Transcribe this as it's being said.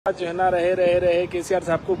जो है ना रहे केसीआर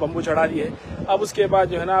साहब को बम्बू चढ़ा दिए। अब उसके बाद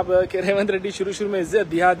जो है ना अब रेवंत रेड्डी शुरू में इज्जत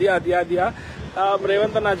दिया। अब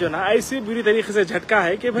रेवंत ना जो है ना ऐसी बुरी तरीके से झटका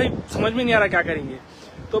है कि भाई समझ में नहीं आ रहा क्या करेंगे।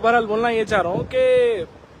 तो बहरहाल बोलना ये चाह रहा हूँ कि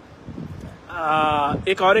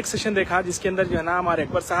एक सेशन देखा जिसके अंदर जो है ना हमारे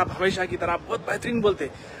अकबर साहब हमेशा की तरह बहुत बेहतरीन बोलते।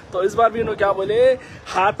 तो इस बार भी उन्होंने क्या बोले,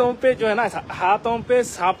 हाथों पे जो है ना हाथों पे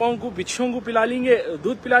सांपों को बिच्छुओं को पिला लेंगे,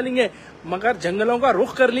 दूध पिला लेंगे, मगर जंगलों का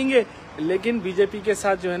रुख कर लेंगे, लेकिन बीजेपी के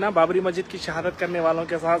साथ जो है ना बाबरी मस्जिद की शहादत करने वालों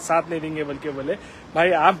के साथ नहीं देंगे। बल्कि बोले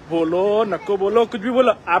भाई आप बोलो नको बोलो कुछ भी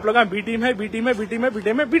बोलो, आप लोग बी टीम है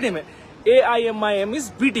AIMIM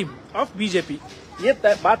is B team of BJP. ये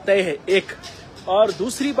बात तय है एक। और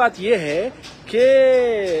दूसरी बात ये है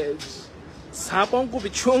कि सांपों को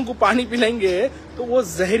बिच्छुओं को पानी पिलाएंगे तो वो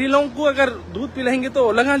जहरीलों को अगर दूध पिलाएंगे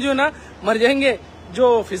तो लगा जो है ना मर जाएंगे।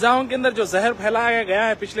 जो फिजाओं के अंदर जो जहर फैलाया गया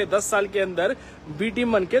है पिछले 10 साल के अंदर बी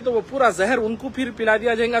टीम बन के, तो वो पूरा जहर उनको फिर पिला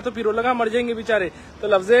दिया जाएगा तो फिर वो लगा मर जाएंगे बेचारे। तो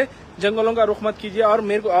लफ्जे जंगलों का रुख मत कीजिए। और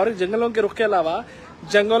मेरे को और जंगलों के रुख के अलावा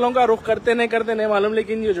जंगलों का रुख करते नहीं मालूम,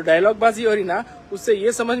 लेकिन ये जो डायलॉग बाजी हो रही ना उससे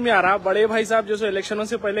ये समझ में आ रहा, बड़े भाई साहब जो सो इलेक्शनों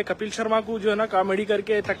से पहले कपिल शर्मा को जो है ना कॉमेडी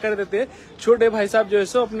करके टक्कर देते, छोटे भाई साहब जो है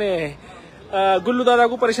सो अपने गुल्लू दादा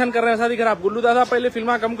को परेशान कर रहे हैं। ऐसा दिख रहा, गुल्लू दादा पहले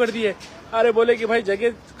फिल्मा कम कर दिए, अरे बोले कि भाई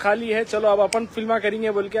जगह खाली है चलो अब अपन फिल्मा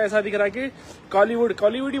करेंगे बोल के। ऐसा दिख रहा कि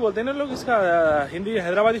कॉलीवुड ही बोलते हैं ना लोग इसका, हिंदी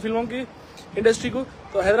हैदराबादी फिल्मों की इंडस्ट्री को।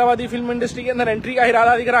 तो हैदराबादी फिल्म इंडस्ट्री के अंदर एंट्री का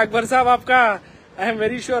इरादा दिख रहा अकबर साहब आपका। I am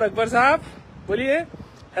very sure Akbar साहब, बोलिए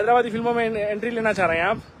हैदराबादी फिल्मों में एंट्री लेना चाह रहे हैं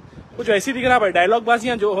आप? कुछ ऐसी दिख रहा भाई, डायलॉग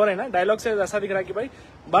बाजियां जो हो रहे हैं ना डायलॉग से ऐसा दिख रहा कि भाई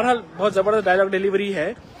बहरहाल बहुत जबरदस्त डायलॉग डिलीवरी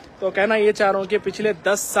है। तो कहना ये चाह रहा हूँ कि पिछले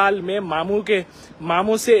 10 साल में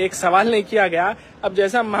मामू से एक सवाल नहीं किया गया। अब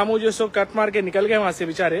जैसा मामू जो सो कट मार के निकल गए वहां से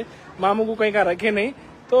बेचारे, मामू को कहीं का रखे नहीं,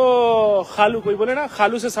 तो खालू कोई बोले ना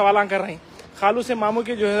खालू से सवाल कर रहे हैं, खालू से मामू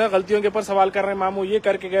की जो है गलतियों के ऊपर सवाल कर रहे हैं। मामू ये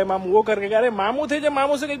करके गए, मामू वो करके गए। अरे मामू थे जब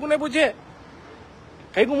मामू से कहीं को नहीं पूछे,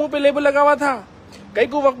 कहीं को मुंह पे लेबल लगा हुआ था, कई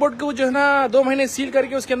को वक्फ बोर्ड को जो है ना 2 महीने सील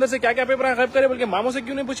करके उसके अंदर से क्या क्या पेपर गायब करे, बल्कि मामू से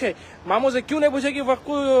क्यों नहीं पूछे? मामू से क्यों नहीं पूछे कि वक्फ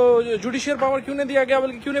को जुडिशियल पावर क्यों नहीं दिया गया,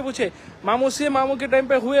 बल्कि क्यों नहीं पूछे? मामू के टाइम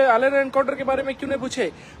पे हुए आलन एनकाउंटर के बारे में क्यों नहीं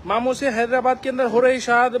पूछे? मामू से हैदराबाद के अंदर हो रही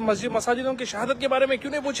मसाजिदों की शहादत के बारे में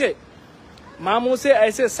क्यों नहीं पूछे? मामू से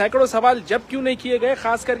ऐसे सैकड़ों सवाल जब क्यों नहीं किए गए?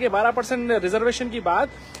 खास करके 12% रिजर्वेशन की बात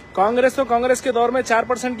कांग्रेस के दौर में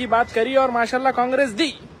 4% की बात करी और माशाल्लाह कांग्रेस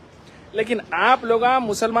दी, लेकिन आप लोग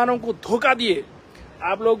मुसलमानों को धोखा दिए।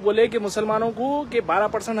 आप लोग बोले कि मुसलमानों को कि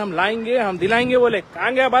 12% हम लाएंगे, हम दिलाएंगे, बोले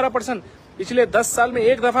कहाँ गया 12%? पिछले 10 साल में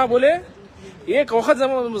एक दफा बोले, एक वक्त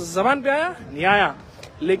जबान पे आया नहीं आया।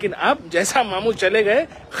 लेकिन अब जैसा मामू चले गए,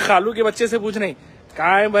 खालू के बच्चे से पूछ नहीं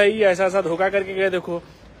कहाँ है भाई, ऐसा धोखा करके गए। देखो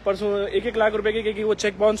परसों 1-1 लाख रुपए के वो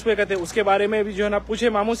चेक बाउंस पे कहते, उसके बारे में भी जो है ना पूछे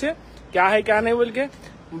मामू से क्या है क्या नहीं बोल के।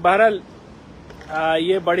 बहरहाल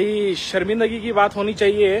ये बड़ी शर्मिंदगी की बात होनी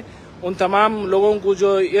चाहिए उन तमाम लोगों को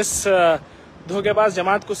जो इस धोखेबाज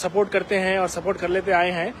जमात को सपोर्ट करते हैं और सपोर्ट कर लेते आए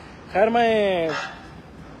हैं। खैर मैं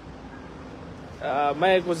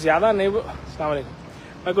कुछ ज्यादा नहीं, अस्सलाम वालेकुम,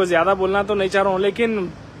 मैं कुछ ज्यादा बोलना तो नहीं चाह रहा हूँ,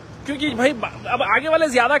 लेकिन क्योंकि भाई अब आगे वाले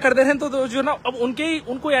ज्यादा कर दे रहे हैं तो जो ना अब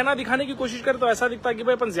उनको ऐना दिखाने की कोशिश करे तो ऐसा दिखता है कि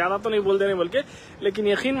भाई अपन ज्यादा तो नहीं बोल दे रहे बोल के। लेकिन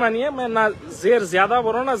यकीन मानिए मैं ना जेर ज्यादा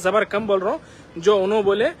बोल रहा हूँ ना जबर कम बोल रहा हूँ, जो उन्होंने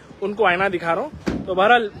बोले उनको आईना दिखा रहा हूँ। तो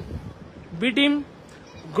बहरहाल बी टीम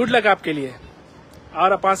गुड लक आपके लिए,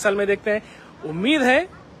 और 5 साल में देखते हैं। उम्मीद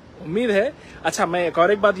है। अच्छा मैं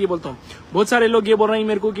एक बात ये बोलता हूँ, बहुत सारे लोग ये बोल रहे हैं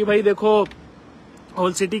मेरे को कि भाई देखो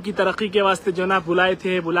होल सिटी की तरक्की के वास्ते जो ना बुलाए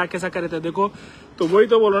थे, बुला कैसा करे थे। देखो तो वही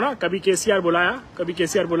तो बोलो ना, कभी केसीआर बुलाया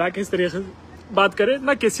किस तरीके से बात करे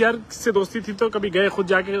ना, केसीआर से दोस्ती थी तो कभी गए खुद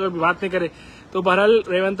जाके, कभी बात नहीं करे। तो बहरहाल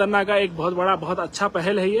रेवंत अन्ना का एक बहुत अच्छा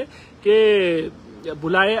पहल है ये कि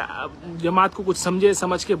बुलाए, जमात को कुछ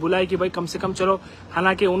समझ के बुलाए कि भाई कम से कम चलो।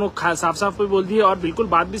 हालांकि उन्होंने साफ भी बोल दिए और बिल्कुल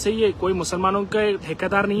बात भी सही है, कोई मुसलमानों के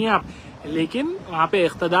ठेकेदार नहीं है आप, लेकिन वहाँ पे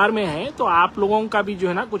इख्तदार में है तो आप लोगों का भी जो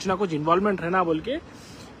है ना कुछ इन्वॉल्वमेंट रहना बोल के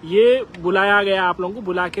ये बुलाया गया। आप लोगों को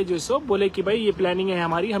बुला के जो सो बोले कि भाई ये प्लानिंग है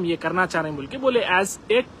हमारी, हम ये करना चाह रहे हैं बोल के बोले। एज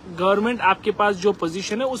एक गवर्नमेंट आपके पास जो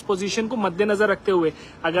पोजीशन है उस पोजीशन को मद्देनजर रखते हुए,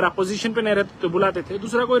 अगर आप पोजीशन पे नहीं रहते तो बुलाते थे,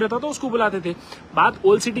 दूसरा कोई रहता तो उसको बुलाते थे। बात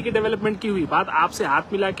ओल्ड सिटी के डेवलपमेंट की हुई, बात आपसे हाथ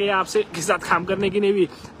मिला के आपसे के साथ काम करने की नहीं हुई,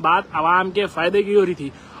 बात आवाम के फायदे की हो रही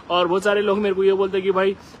थी। और बहुत सारे लोग मेरे को ये बोलते कि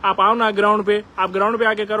भाई आप आओ ना ग्राउंड पे, आप ग्राउंड पे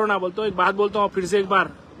आके करो ना। बोलते हो एक बात बोलता हूँ फिर से, एक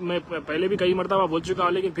बार मैं पहले भी कई मरतबा बोल चुका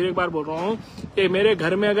हूँ लेकिन फिर एक बार बोल रहा हूँ कि मेरे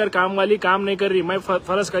घर में अगर काम वाली काम नहीं कर रही, मैं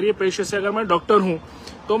फर्ज करिए पेशे से अगर मैं डॉक्टर हूँ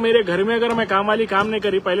तो मेरे घर में अगर मैं काम वाली काम नहीं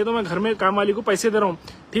करी, पहले तो मैं घर में काम वाली को पैसे दे रहा हूँ,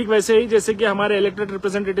 ठीक वैसे ही जैसे कि हमारे इलेक्टेड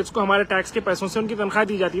रिप्रेजेंटेटिव्स को हमारे टैक्स के पैसों से उनकी तनख्वाह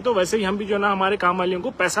दी जाती है, तो वैसे ही हम भी जो है ना हमारे काम वालियों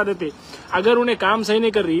को पैसा देते। अगर उन्हें काम सही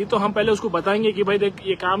नहीं कर रही तो हम पहले उसको बताएंगे कि भाई देख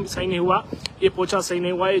ये काम सही नहीं हुआ, ये पोछा सही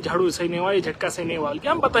नहीं हुआ, ये झाड़ू सही नहीं हुआ, ये झटका सही नहीं हुआ,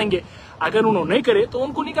 हम बताएंगे। अगर उन्होंने नहीं करे तो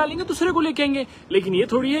उनको निकालेंगे, दूसरे को लेके आएंगे। लेकिन ये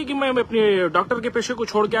थोड़ी है कि मैं अपने डॉक्टर के पेशे को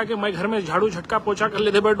छोड़ के आके मैं घर में झाड़ू झटका पोछा कर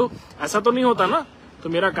लेते बैठू, ऐसा तो नहीं होता ना। तो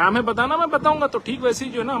मेरा काम है बताना, मैं बताऊंगा। तो ठीक वैसे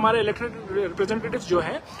ही जो है ना हमारे इलेक्टेड रिप्रेजेंटेटिव्स जो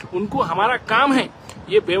है उनको हमारा काम है,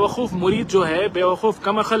 ये बेवकूफ मुरीद जो है, बेवकूफ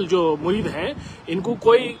कमअकल जो मुरीद हैं, इनको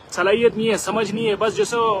कोई सलाहियत नहीं है, समझ नहीं है। बस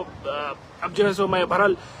जैसे अब जो है सो मैं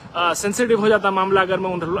बहरहाल सेंसिटिव हो जाता मामला अगर मैं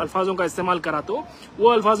उन अल्फाजों का इस्तेमाल करा, तो वो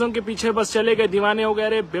अल्फाजों के पीछे बस चले गए, दीवाने हो गए।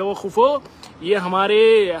 अरे बेवकूफो, ये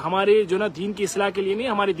हमारे जो ना दीन की इस्लाह के लिए नहीं,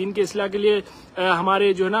 हमारे दीन की इस्लाह के लिए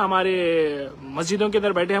हमारे जो है ना हमारे मस्जिदों के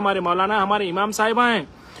अंदर बैठे हमारे मौलाना, हमारे इमाम साहिबा हैं,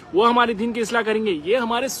 वो हमारे दीन की इस्लाह करेंगे। ये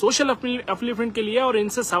हमारे सोशल अपलिफ्टमेंट के लिए, और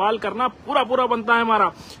इनसे सवाल करना पूरा बनता है हमारा।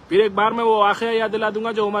 फिर एक बार मैं वो वाक़या याद दिला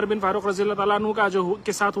दूंगा जो उमर बिन फारूक रज़ी अल्लाह तआला अन्हु का जो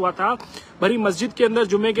के साथ हुआ था। भरी मस्जिद के अंदर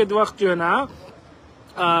जुमे के वक्त जो है ना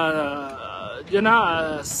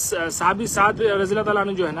साहबी साथ रज़ी अल्लाह तआला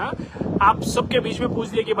अन्हु जो है ना आप सबके बीच में पूछ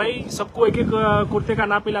दिया कि भाई सबको एक एक कुर्ते का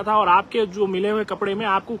नाप मिला था और आपके जो मिले हुए कपड़े में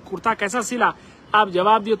आपको कुर्ता कैसा सिला। आप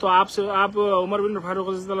जवाब दिए तो आप उमर बिन फारूक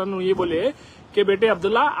रज़ी अल्लाह तआला अन्हु ये बोले कि बेटे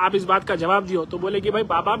अब्दुल्ला आप इस बात का जवाब दियो। तो बोले कि भाई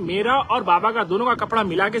बाबा मेरा और बाबा का दोनों का कपड़ा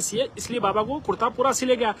मिला के सिए, इसलिए बाबा को कुर्ता पूरा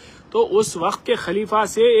सिले गया। तो उस वक्त के खलीफा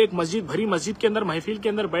से एक भरी मस्जिद के अंदर महफिल के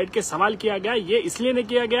अंदर बैठ के सवाल किया गया। ये इसलिए नहीं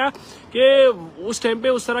किया गया कि उस टाइम पे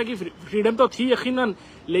उस तरह की फ्रीडम तो थी यकीनन,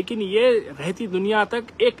 लेकिन ये रहती दुनिया तक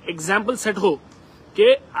एक एग्जाम्पल सेट हो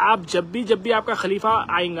कि आप जब भी आपका खलीफा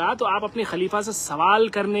आएगा तो आप अपने खलीफा से सवाल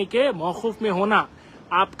करने के मौकूफ में होना,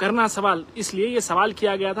 आप करना सवाल। इसलिए ये सवाल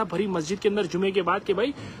किया गया था भरी मस्जिद के अंदर जुमे के बाद कि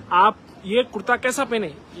भाई आप ये कुर्ता कैसा पहने,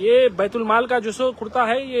 ये बैतुल माल का जो सो कुर्ता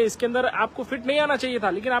है ये इसके अंदर आपको फिट नहीं आना चाहिए था,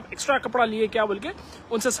 लेकिन आप एक्स्ट्रा कपड़ा लिए क्या बोल के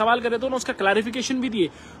उनसे सवाल करे तो उसका क्लैरिफिकेशन भी दिए।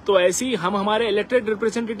 तो ऐसे ही हम हमारे इलेक्टेड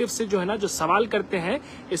रिप्रेजेंटेटिव से जो है ना जो सवाल करते हैं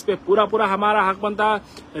इस पे पूरा हमारा हक बनता।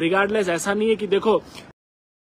 रिगार्डलेस ऐसा नहीं है कि देखो